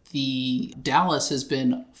that the Dallas has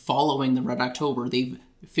been following the Red October. They've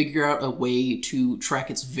figured out a way to track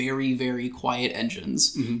its very, very quiet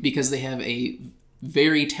engines because they have a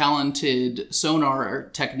very talented sonar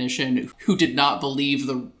technician who did not believe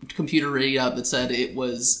the computer readout that said it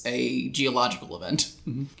was a geological event.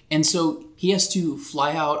 And so he has to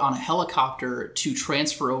fly out on a helicopter to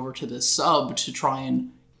transfer over to the sub to try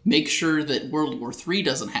and make sure that World War III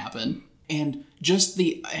doesn't happen. And just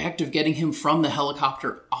the act of getting him from the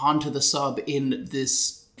helicopter onto the sub in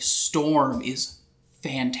this storm is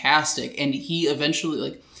fantastic. And he eventually,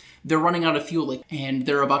 like, they're running out of fuel, like, and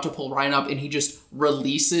they're about to pull Ryan up, and he just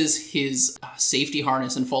releases his safety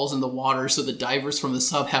harness and falls in the water, so the divers from the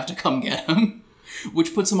sub have to come get him,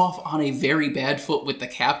 which puts him off on a very bad foot with the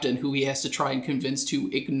captain, who he has to try and convince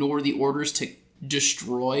to ignore the orders to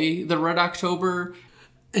destroy the Red October.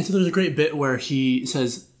 And so there's a great bit where he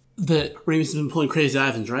says that Ramis has been pulling crazy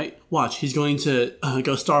Ivans, right? Watch, he's going to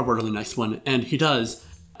go starboard on the next one, and he does.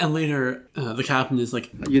 And later, the captain is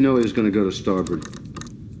like, You know he was going to go to starboard.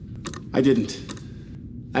 I didn't.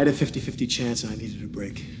 I had a 50-50 chance and I needed a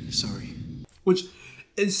break. Sorry. Which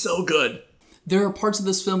is so good. There are parts of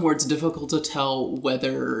this film where it's difficult to tell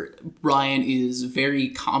whether Ryan is very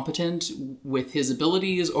competent with his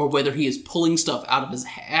abilities or whether he is pulling stuff out of his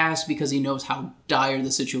ass because he knows how dire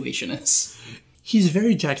the situation is. He's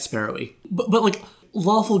very Jack Sparrow-y, but like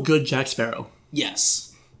lawful good Jack Sparrow.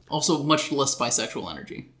 Yes. Also much less bisexual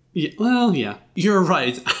energy. Yeah, well, yeah. You're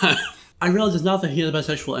right. I realize it's not that he has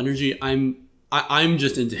bisexual energy. I'm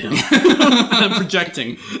just into him. I'm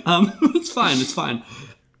projecting. It's fine.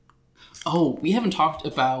 Oh, we haven't talked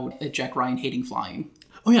about Jack Ryan hating flying.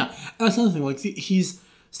 Oh yeah, and that's another thing. Like he's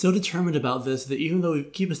so determined about this that even though we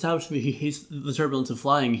keep establishing that he hates the turbulence of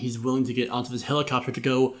flying, he's willing to get onto this helicopter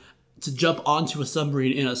to jump onto a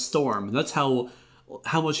submarine in a storm. And that's how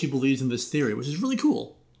much he believes in this theory, which is really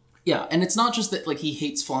cool. Yeah, and it's not just that like he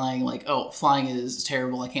hates flying, like, oh, flying is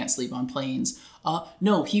terrible, I can't sleep on planes.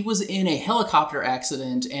 No, he was in a helicopter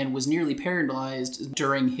accident and was nearly paralyzed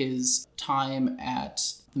during his time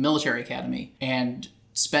at the military academy and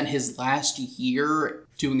spent his last year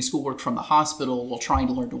doing schoolwork from the hospital while trying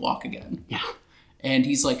to learn to walk again. Yeah. And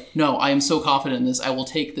he's like, no, I am so confident in this, I will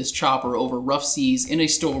take this chopper over rough seas in a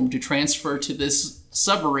storm to transfer to this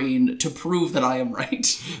submarine to prove that I am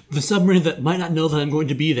right. The submarine that might not know that I'm going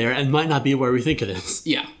to be there and might not be where we think it is.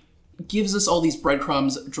 Yeah. Gives us all these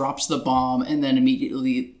breadcrumbs, drops the bomb, and then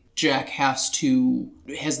immediately Jack has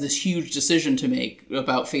this huge decision to make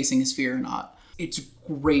about facing his fear or not. It's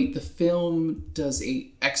great. The film does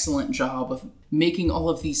an excellent job of making all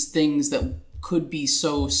of these things that could be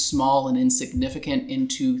so small and insignificant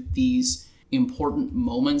into these important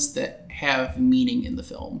moments that have meaning in the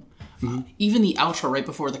film. Mm-hmm. Even the outro right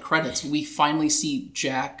before the credits, we finally see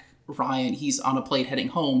Jack Ryan. He's on a plane heading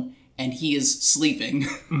home, and he is sleeping.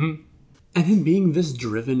 Mm-hmm. And him being this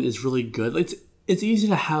driven is really good. It's easy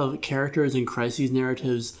to have characters in crises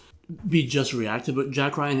narratives be just reactive, but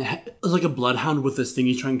Jack Ryan is like a bloodhound with this thing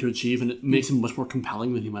he's trying to achieve, and it makes him much more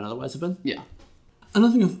compelling than he might otherwise have been. Yeah.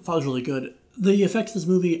 Another thing I thought was really good, the effects of this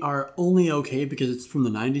movie are only okay because it's from the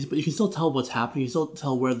 90s, but you can still tell what's happening. You still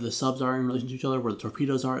tell where the subs are in relation to each other, where the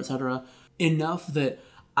torpedoes are, etc. Enough that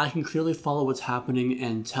I can clearly follow what's happening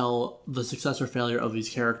and tell the success or failure of these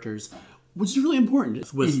characters, which is really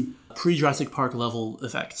important with pre-Jurassic Park level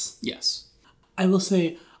effects. Yes. I will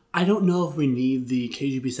say, I don't know if we need the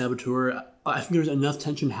KGB saboteur. I think there's enough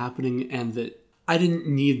tension happening and that I didn't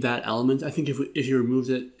need that element. I think if you removed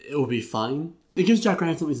it, it would be fine. It gives Jack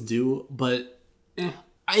Ryan something to do, but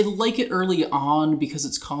I like it early on because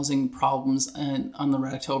it's causing problems on the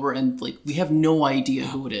Red October, and like we have no idea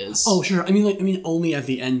who it is. Oh, sure. I mean, only at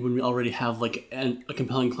the end when we already have like a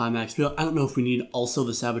compelling climax. I don't know if we need also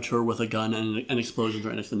the saboteur with a gun and explosions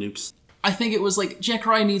right next to the nukes. I think it was like Jack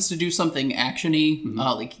Ryan needs to do something actiony.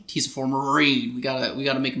 Like he's a former Marine. We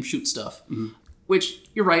gotta make him shoot stuff. Mm-hmm. Which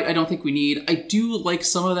you're right. I don't think we need. I do like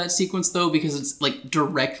some of that sequence though because it's like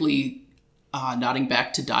directly nodding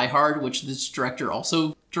back to Die Hard, which this director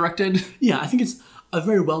also directed. Yeah, I think it's a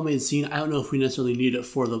very well-made scene. I don't know if we necessarily need it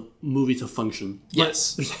for the movie to function.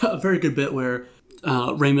 Yes. But there's a very good bit where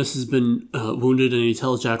Ramis has been wounded and he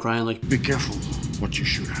tells Jack Ryan, like, be careful what you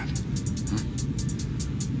shoot at. Huh?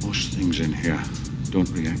 Most things in here don't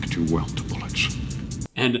react too well to bullets.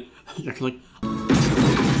 And Jack's like, I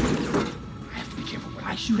have to be careful what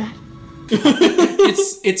I shoot at.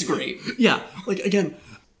 It's great. Yeah, like again,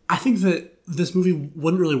 I think that this movie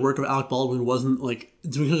wouldn't really work if Alec Baldwin wasn't like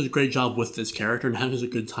doing such a great job with this character and having such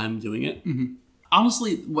a good time doing it. Mm-hmm.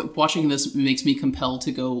 Honestly, watching this makes me compelled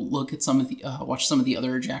to go look at watch some of the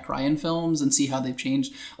other Jack Ryan films and see how they've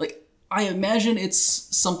changed. Like, I imagine it's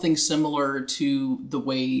something similar to the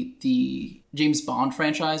way the James Bond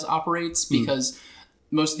franchise operates because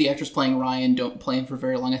most of the actors playing Ryan don't play him for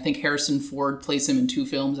very long. I think Harrison Ford plays him in 2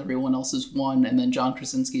 films, everyone else is 1, and then John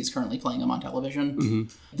Krasinski is currently playing him on television.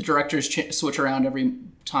 Mm-hmm. The directors switch around every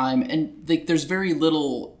time, and there's very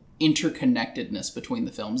little interconnectedness between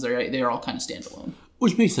the films. They are all kind of standalone.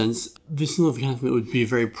 Which makes sense. This is the kind of thing that would be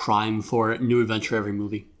very prime for new adventure every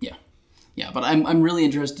movie. Yeah. Yeah, but I'm really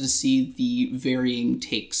interested to see the varying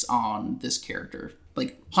takes on this character.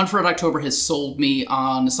 Like, Hunt for Red October has sold me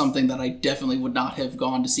on something that I definitely would not have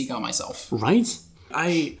gone to seek out myself. Right?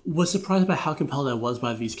 I was surprised by how compelled I was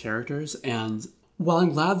by these characters, and while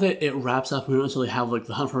I'm glad that it wraps up, we don't necessarily have, like,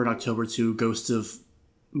 the Hunt for Red October 2 Ghost of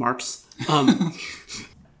Marks.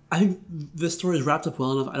 I think this story is wrapped up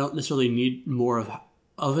well enough. I don't necessarily need more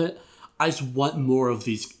of it. I just want more of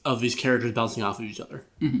these characters bouncing off of each other.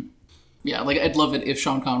 Mm-hmm. Yeah, like, I'd love it if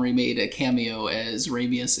Sean Connery made a cameo as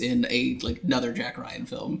Ramius in another Jack Ryan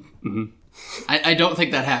film. Mm-hmm. I don't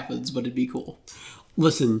think that happens, but it'd be cool.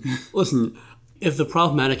 Listen. If the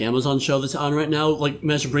problematic Amazon show that's on right now, like,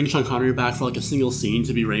 managed to bring Sean Connery back for, like, a single scene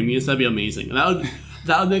to be Ramius, that'd be amazing.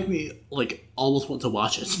 That would make me, like, almost want to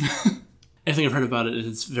watch it. Everything I've heard about it is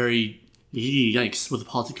it's very yikes with the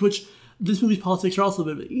politics, which this movie's politics are also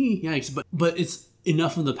a bit yikes, but it's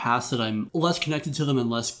enough in the past that I'm less connected to them and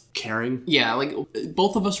less caring. Yeah, like,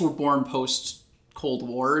 both of us were born post-Cold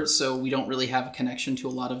War, so we don't really have a connection to a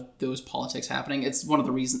lot of those politics happening. It's one of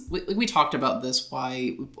the reasons... We talked about this,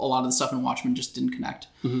 why a lot of the stuff in Watchmen just didn't connect.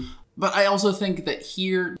 Mm-hmm. But I also think that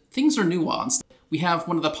here, things are nuanced. We have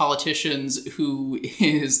one of the politicians who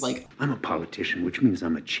is like... I'm a politician, which means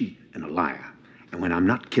I'm a cheat and a liar. And when I'm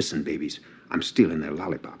not kissing babies, I'm stealing their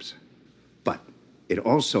lollipops. But it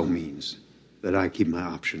also means that I keep my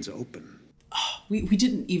options open. We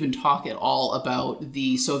didn't even talk at all about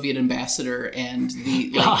the Soviet ambassador and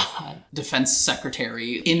the defense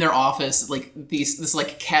secretary in their office, like this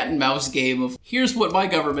like cat and mouse game of here's what my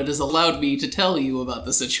government has allowed me to tell you about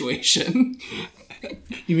the situation.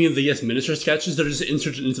 You mean the Yes Minister sketches that are just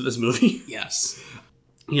inserted into this movie? Yes.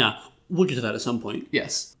 Yeah, we'll get to that at some point.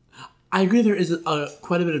 Yes. I agree there is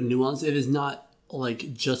quite a bit of nuance. It is not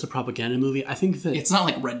like just a propaganda movie. I think that... It's not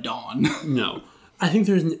like Red Dawn. No. I think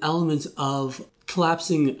there's an element of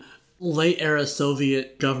collapsing late-era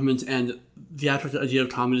Soviet government and the abstract idea of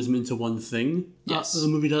communism into one thing. Yes. The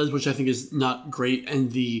movie does, which I think is not great.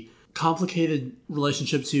 And the complicated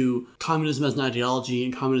relationship to communism as an ideology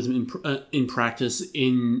and communism in practice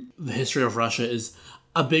in the history of Russia is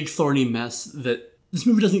a big thorny mess that this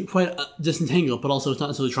movie doesn't quite disentangle, but also it's not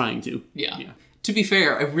necessarily trying to. Yeah. To be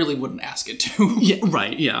fair, I really wouldn't ask it to. Yeah,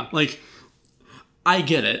 right, yeah. Like, I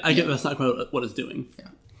get it. I get that's not quite what it's doing. Yeah.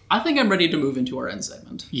 I think I'm ready to move into our end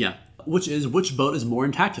segment. Yeah. Which boat is more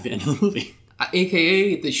intact at the end of the movie?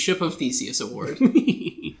 AKA the Ship of Theseus Award.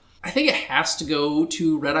 I think it has to go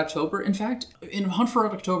to Red October. In fact, in Hunt for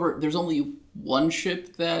Red October, there's only one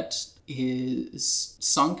ship that is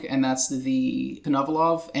sunk, and that's the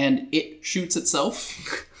Konovalov, and it shoots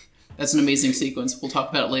itself. That's an amazing sequence. We'll talk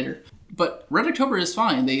about it later. But Red October is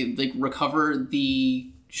fine. They recover the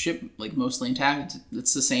ship mostly intact.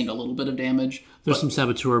 It's sustained a little bit of damage. There's some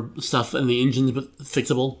saboteur stuff in the engines, but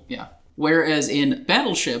fixable. Yeah. Whereas in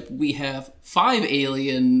Battleship, we have 5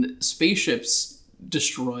 alien spaceships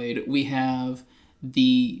destroyed. We have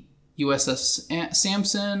the USS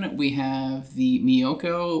Samson, we have the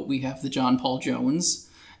Miyoko, we have the John Paul Jones,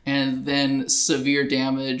 and then severe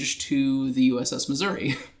damage to the USS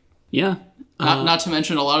Missouri. Yeah. Not to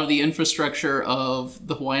mention a lot of the infrastructure of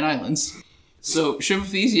the Hawaiian Islands. So Ship of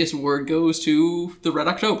Theseus Award goes to the Red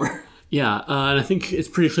October. Yeah, and I think it's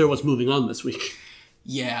pretty clear what's moving on this week.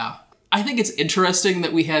 Yeah. I think it's interesting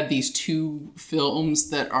that we had these 2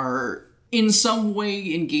 films that are in some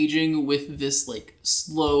way engaging with this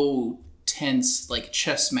slow, tense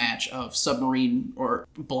chess match of submarine or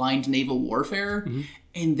blind naval warfare,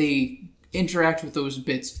 and they interact with those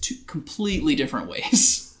bits 2 completely different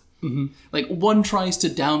ways. Mm-hmm. One tries to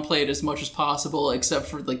downplay it as much as possible, except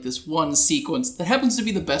for this one sequence that happens to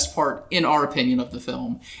be the best part, in our opinion, of the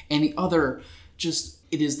film, and the other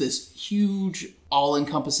it is this huge,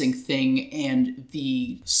 all-encompassing thing, and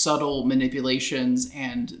the subtle manipulations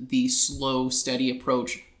and the slow, steady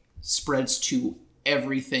approach spreads to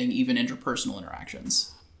everything, even interpersonal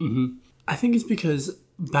interactions. Mm-hmm. I think it's because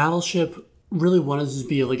Battleship really wanted to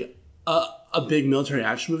be a big military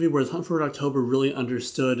action movie, whereas Hunt for Red October really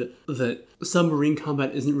understood that submarine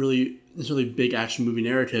combat isn't really necessarily big action movie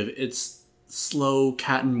narrative. It's slow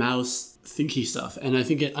cat and mouse thinky stuff, and I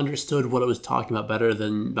think it understood what it was talking about better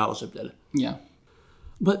than Battleship did. Yeah.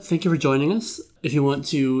 But thank you for joining us. If you want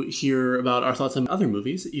to hear about our thoughts on other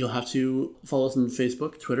movies, you'll have to follow us on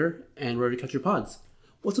Facebook, Twitter, and wherever you catch your pods.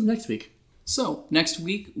 What's up next week? So, next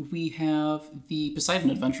week we have The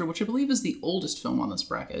Poseidon Adventure, which I believe is the oldest film on this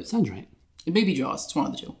bracket. Sounds right. It may be Jaws. It's one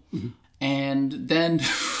of the 2. Mm-hmm. And then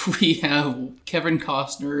we have Kevin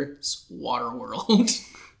Costner's Waterworld.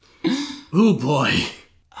 Oh boy.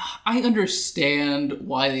 I understand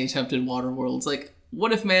why they attempted Waterworld. It's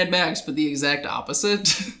what if Mad Max, but the exact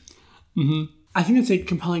opposite? I think it's a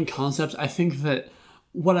compelling concept. I think that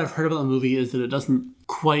what I've heard about the movie is that it doesn't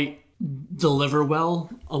quite deliver well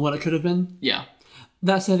on what it could have been. Yeah.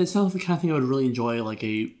 That said, it sounds like the kind of thing I would really enjoy, like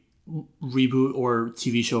a reboot or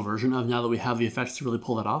TV show version of, now that we have the effects to really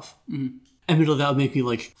pull that off. Mm-hmm. Admittedly, that would make me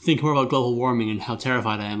like think more about global warming and how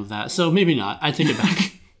terrified I am of that. So maybe not. I take it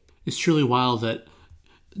back. It's truly wild that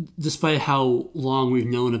despite how long we've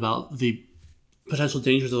known about the potential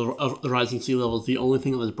dangers of the rising sea levels, the only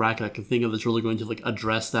thing on this bracket I can think of that's really going to like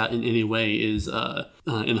address that in any way is In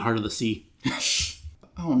the Heart of the Sea.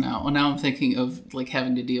 Oh no! Now I'm thinking of like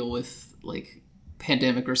having to deal with like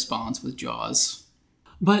pandemic response with Jaws.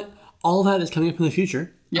 But all that is coming up in the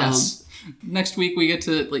future. Yes. Next week we get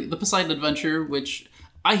to like the Poseidon Adventure, which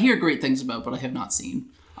I hear great things about, but I have not seen.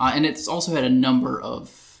 And it's also had a number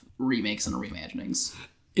of remakes and reimaginings.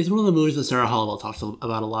 It's one of the movies that Sarah Hollowell talks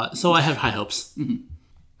about a lot, so I have high hopes. Mm-hmm.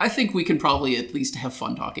 I think we can probably at least have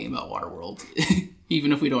fun talking about Waterworld,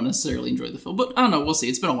 even if we don't necessarily enjoy the film. But I don't know, we'll see.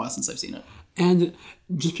 It's been a while since I've seen it. And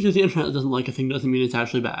just because the internet doesn't like a thing doesn't mean it's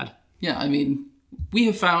actually bad. Yeah, I mean, we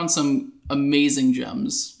have found some amazing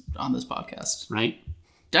gems on this podcast. Right?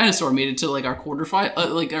 Dinosaur made it to like our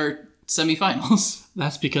our semifinals.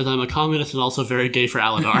 That's because I'm a communist and also very gay for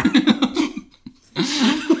Aladar.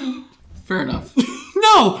 Fair enough.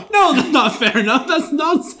 No, that's not fair enough. That's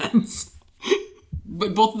nonsense.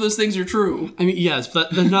 But both of those things are true. I mean, yes,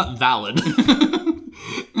 but they're not valid.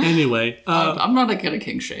 Anyway. I'm not gonna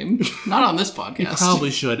kink shame. Not on this podcast. You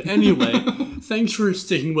probably should. Anyway, thanks for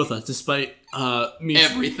sticking with us despite me...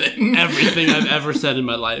 Everything I've ever said in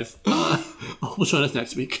my life. We'll join us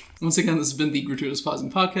next week. Once again, this has been the Gratuitous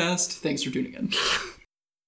Pausing Podcast. Thanks for tuning in.